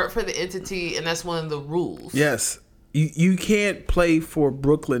 you work for the entity and that's one of the rules. Yes. You can't play for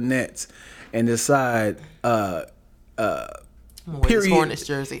Brooklyn Nets and decide, Period. Hornets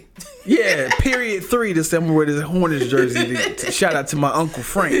jersey. Yeah, period 3 December with his Hornets jersey. Shout out to my Uncle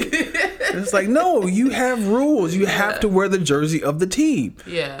Frank. It's like, no, you have rules. You have to wear the jersey of the team.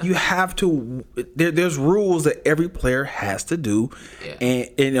 Yeah. You have to. There's rules that every player has to do, and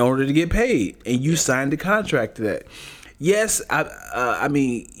in order to get paid. And you signed the contract to that. Yes, I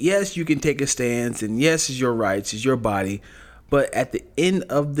mean, yes, you can take a stance, and yes, it's your rights, it's your body, but at the end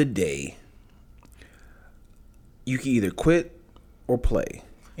of the day, you can either quit or play.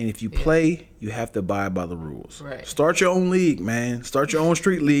 And if you play, you have to abide by the rules. Right. Start your own league, man. Start your own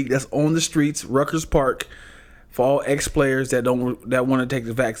street league that's on the streets, Rutgers Park, for all ex-players that want to take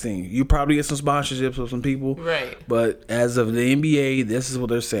the vaccine. You probably get some sponsorships with some people. Right. But as of the NBA, this is what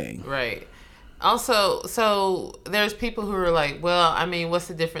they're saying. Right. Also, so there's people who are like, well, I mean, what's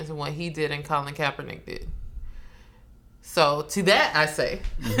the difference in what he did and Colin Kaepernick did? So to that, I say.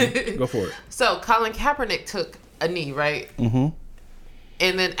 Go for it. So Colin Kaepernick took a knee, right? Mm-hmm.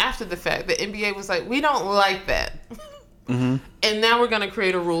 And then after the fact, the NBA was like, we don't like that. Mm-hmm. And now we're going to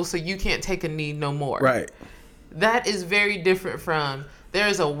create a rule so you can't take a knee no more. Right. That is very different from, there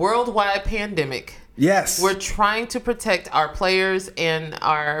is a worldwide pandemic. Yes. We're trying to protect our players and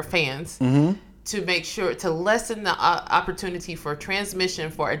our fans to make sure, to lessen the opportunity for transmission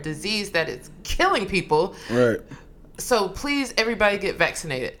for a disease that is killing people. Right. So please, everybody get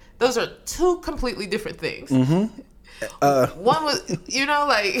vaccinated. Those are two completely different things. One was,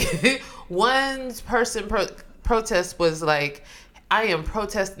 like one person protest was like, I am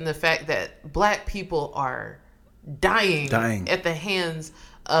protesting the fact that black people are dying at the hands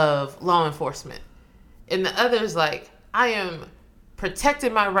of law enforcement. And the other is like, I am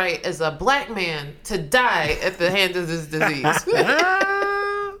protecting my right as a black man to die at the hands of this disease.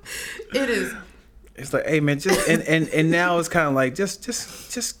 It is. It's like, hey man, just and now it's kind of like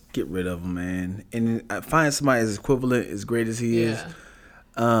just get rid of him, man, and find somebody as equivalent, as great as he is.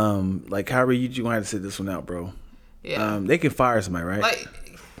 Like Kyrie, you gonna have to sit this one out, bro. Yeah. They can fire somebody, right? Like,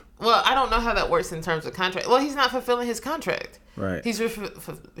 well, I don't know how that works in terms of contract. Well, he's not fulfilling his contract. Right. He's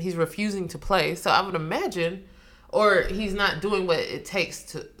refusing to play. So I would imagine, or he's not doing what it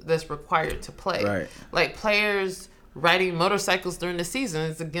takes that's required to play. Right. Like players riding motorcycles during the season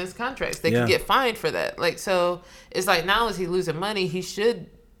is against contracts. They could get fined for that. Like, so it's like, not only is he losing money, he should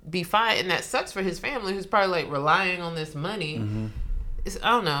be fined, and that sucks for his family who's probably like relying on this money. I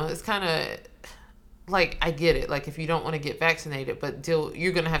don't know. It's kind of like, I get it. Like, if you don't want to get vaccinated, but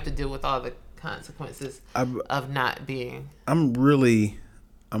you're gonna have to deal with all the consequences of not being. I'm really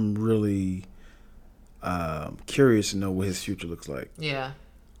curious to know what his future looks like. Yeah.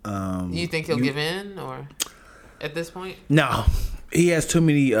 You think he'll give in, or at this point? No, he has too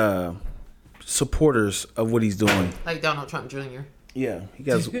many supporters of what he's doing. Like Donald Trump Jr. Yeah, he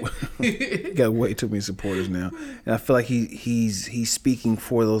got way too many supporters now, and I feel like he's speaking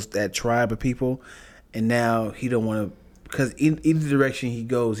for that tribe of people, and now he don't want to, because in either direction he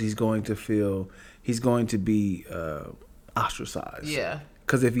goes, he's going to be ostracized. Yeah.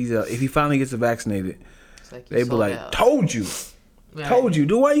 Because if he finally gets vaccinated, like they be like, out. "Told you, right. Told you."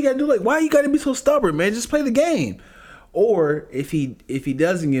 Why you gotta why you gotta be so stubborn, man? Just play the game. Or if he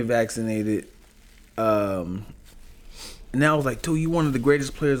doesn't get vaccinated, now it's like, dude, you one of the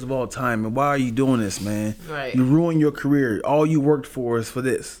greatest players of all time, and why are you doing this, man? Right. You ruined your career. All you worked for is for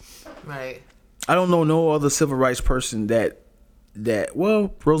this. Right. I don't know no other civil rights person that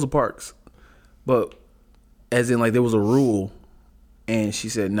well, Rosa Parks, but as in like there was a rule, and she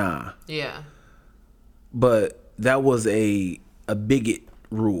said nah. Yeah. But that was a bigot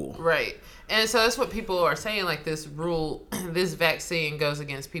rule. Right. And so that's what people are saying, like this rule, this vaccine goes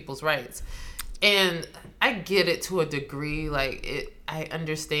against people's rights. And I get it to a degree. Like, I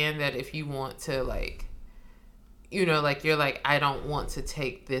understand that if you want to, like, you know, like, you're like, I don't want to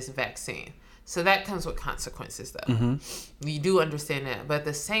take this vaccine. So that comes with consequences, though. Mm-hmm. You do understand that. But at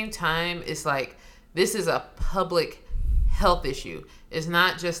the same time, it's like, this is a public health issue. It's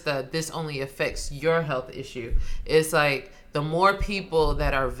not just this only affects your health issue. It's like, the more people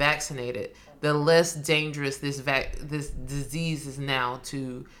that are vaccinated, the less dangerous this disease is now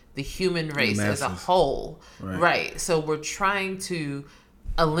to the human race as a whole. Right. So we're trying to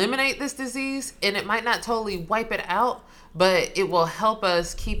eliminate this disease, and it might not totally wipe it out, but it will help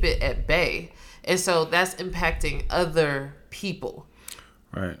us keep it at bay. And so that's impacting other people.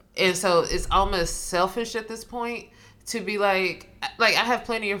 Right. And so it's almost selfish at this point to be like I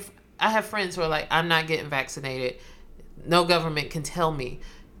have friends who are like, I'm not getting vaccinated. No government can tell me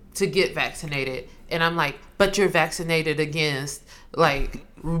to get vaccinated. And I'm like, but you're vaccinated against like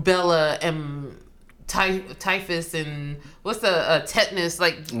rubella and typhus and what's the tetanus,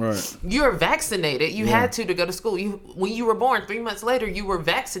 like right. You're vaccinated. You had to go to school. When you were born 3 months later, you were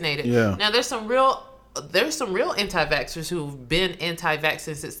vaccinated. Yeah. There's some real anti-vaxxers who've been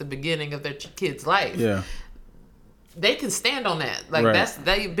anti-vaccine since the beginning of their kid's life. Yeah. They can stand on that. Like right.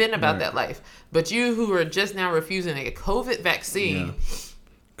 They've been about that life. But you who are just now refusing a COVID vaccine,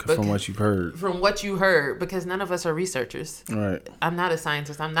 from what you've heard. From what you heard, because none of us are researchers. Right. I'm not a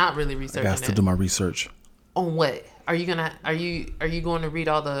scientist. I'm not really researching. I got to do my research. On what? Are you going to read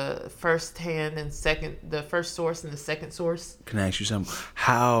all the first source and the second source? Can I ask you something?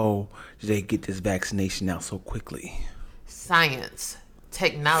 How did they get this vaccination out so quickly? Science,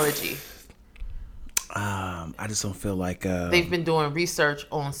 technology. I just don't feel like they've been doing research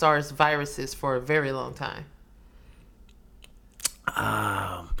on SARS viruses for a very long time.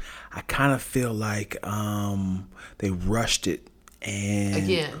 I kind of feel like they rushed it, and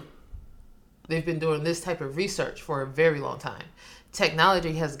again, they've been doing this type of research for a very long time.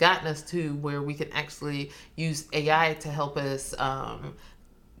 Technology has gotten us to where we can actually use AI to help us,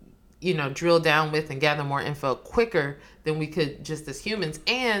 drill down with and gather more info quicker than we could just as humans.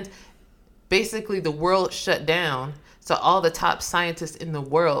 And basically the world shut down. So all the top scientists in the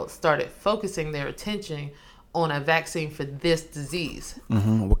world started focusing their attention on a vaccine for this disease.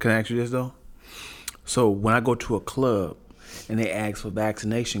 Mm-hmm. What can I ask you this though? So when I go to a club and they ask for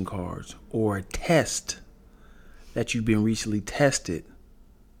vaccination cards or a test that you've been recently tested,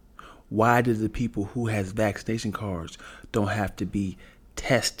 why do the people who has vaccination cards don't have to be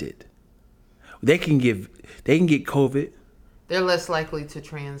tested? They can get COVID. They're less likely to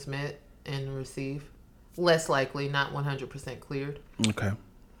transmit and receive. Less likely, not 100% cleared. Okay,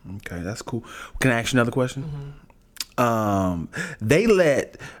 that's cool. Can I ask you another question? Mm-hmm. They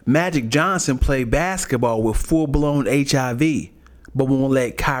let Magic Johnson play basketball with full-blown HIV, but won't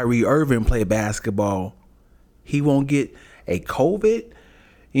let Kyrie Irving play basketball. He won't get a COVID?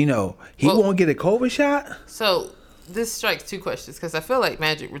 Won't get a COVID shot? So this strikes two questions, because I feel like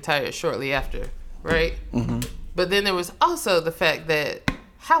Magic retired shortly after, right? Mm-hmm. But then there was also the fact that,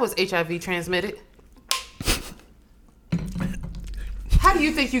 how is HIV transmitted? How do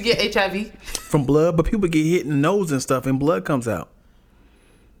you think you get HIV? From blood, but people get hit in the nose and stuff, and blood comes out.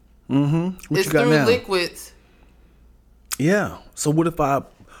 Mm-hmm. What it's you got through now? Liquids. Yeah. So what if I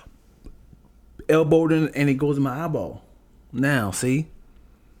elbowed in and it goes in my eyeball? Now, see?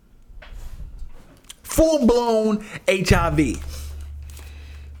 Full-blown HIV.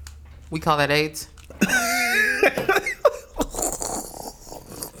 We call that AIDS.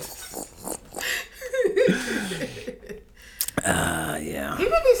 Yeah.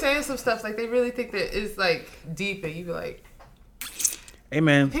 People be saying some stuff like they really think that it's like deep, and you be like, hey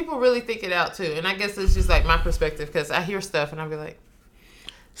man, people really think it out too. And I guess it's just like my perspective, because I hear stuff and I'll be like,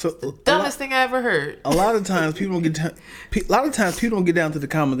 so the dumbest thing I ever heard. A lot of times people don't get down to the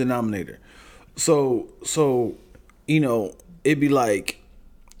common denominator. So it'd be like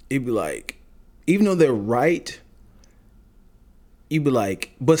even though they're right, you'd be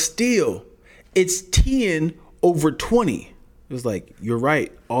like, but still it's 10 over 20. It's like, you're right.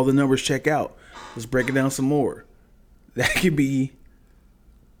 All the numbers check out. Let's break it down some more. That could be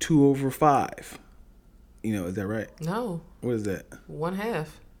 2 over 5. Is that right? No. What is that? 1/2.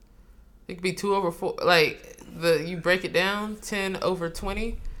 It could be 2 over 4. Like, you break it down, 10 over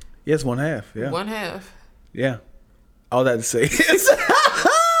 20. Yes, 1/2. Yeah. 1/2. Yeah. All that to say.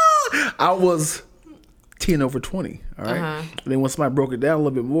 I was 10 over 20. All right. And then when somebody broke it down a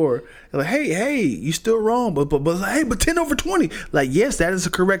little bit more, they're like, hey, you still wrong, but 10 over 20. Like, yes, that is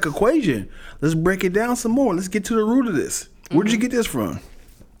a correct equation. Let's break it down some more. Let's get to the root of this. Where did you get this from?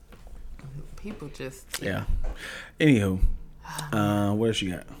 People just yeah. Anywho, what else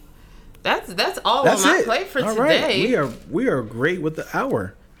you got? That's all on my plate for all today. Right. We are great with the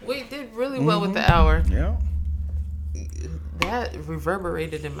hour. We did really well with the hour. Yeah. That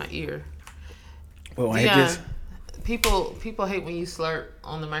reverberated in my ear. Well, people hate when you slurp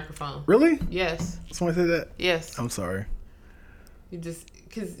on the microphone. Really? Yes. Somebody said that? Yes. I'm sorry. You just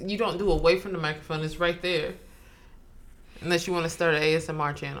because you don't do away from the microphone. It's right there. Unless you want to start an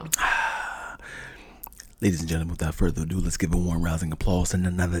ASMR channel. Ladies and gentlemen, without further ado, let's give a warm rousing applause to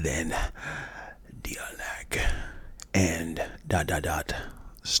none other than Dialak and ...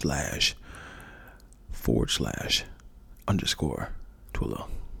 // Twillo.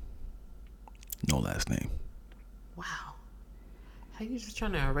 No last name. Wow. How you just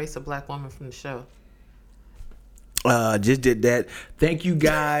trying to erase a black woman from the show? Just did that. Thank you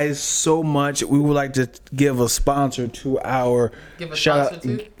guys so much. We would like to give a sponsor to our shout out.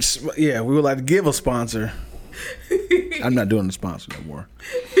 Yeah, we would like to give a sponsor. I'm not doing the sponsor no more.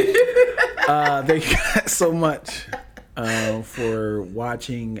 Thank you guys so much for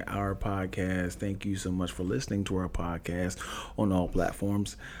watching our podcast. Thank you so much for listening to our podcast on all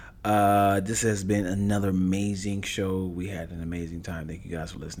platforms. This has been another amazing show. We had an amazing time. Thank you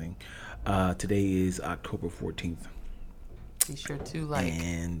guys for listening. Today is October 14th. Be sure to like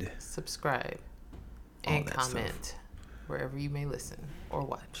and subscribe and comment wherever you may listen or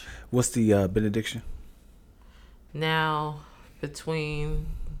watch. What's the benediction? Now, between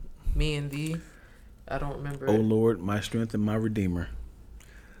me and thee, I don't remember. Oh Lord, my strength and my redeemer.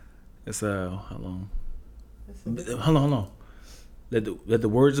 It's how long? Hold on. Let the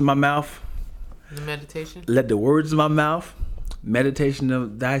words of my mouth. The meditation. Let the words of my mouth, meditation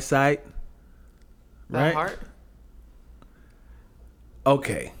of thy sight. Thy heart.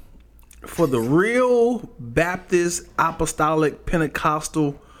 Okay. For the real Baptist, Apostolic,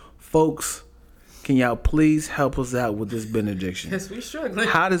 Pentecostal folks, can y'all please help us out with this benediction? Yes, we struggling.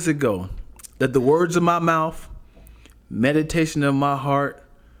 How does it go? Let the words of my mouth, meditation of my heart,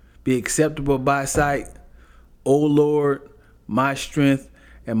 be acceptable by sight. O Lord, my strength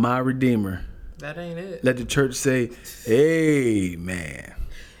and my redeemer. That ain't it. Let the church say, amen.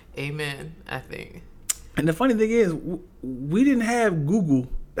 Amen, I think. And the funny thing is, we didn't have Google.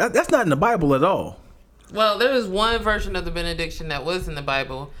 That's not in the Bible at all. Well, there was one version of the benediction that was in the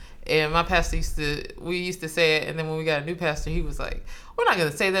Bible, and my pastor used to say it, and then when we got a new pastor, he was like, we're not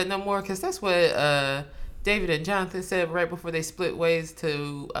going to say that no more, because that's what David and Jonathan said right before they split ways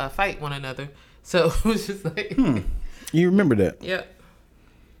to fight one another. So it was just like... You remember that? Yep.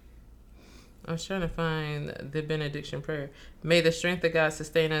 I was trying to find the benediction prayer. May the strength of God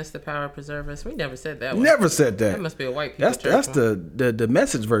sustain us, the power preserve us. We never said that one. Never said that. That must be a white people church. That's the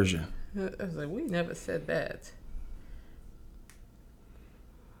message version. I was like, we never said that.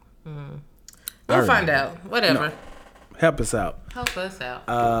 We'll find out. Whatever. No. Help us out. Help us out.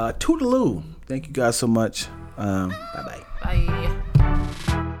 Toodaloo. Thank you guys so much. Bye-bye. Bye.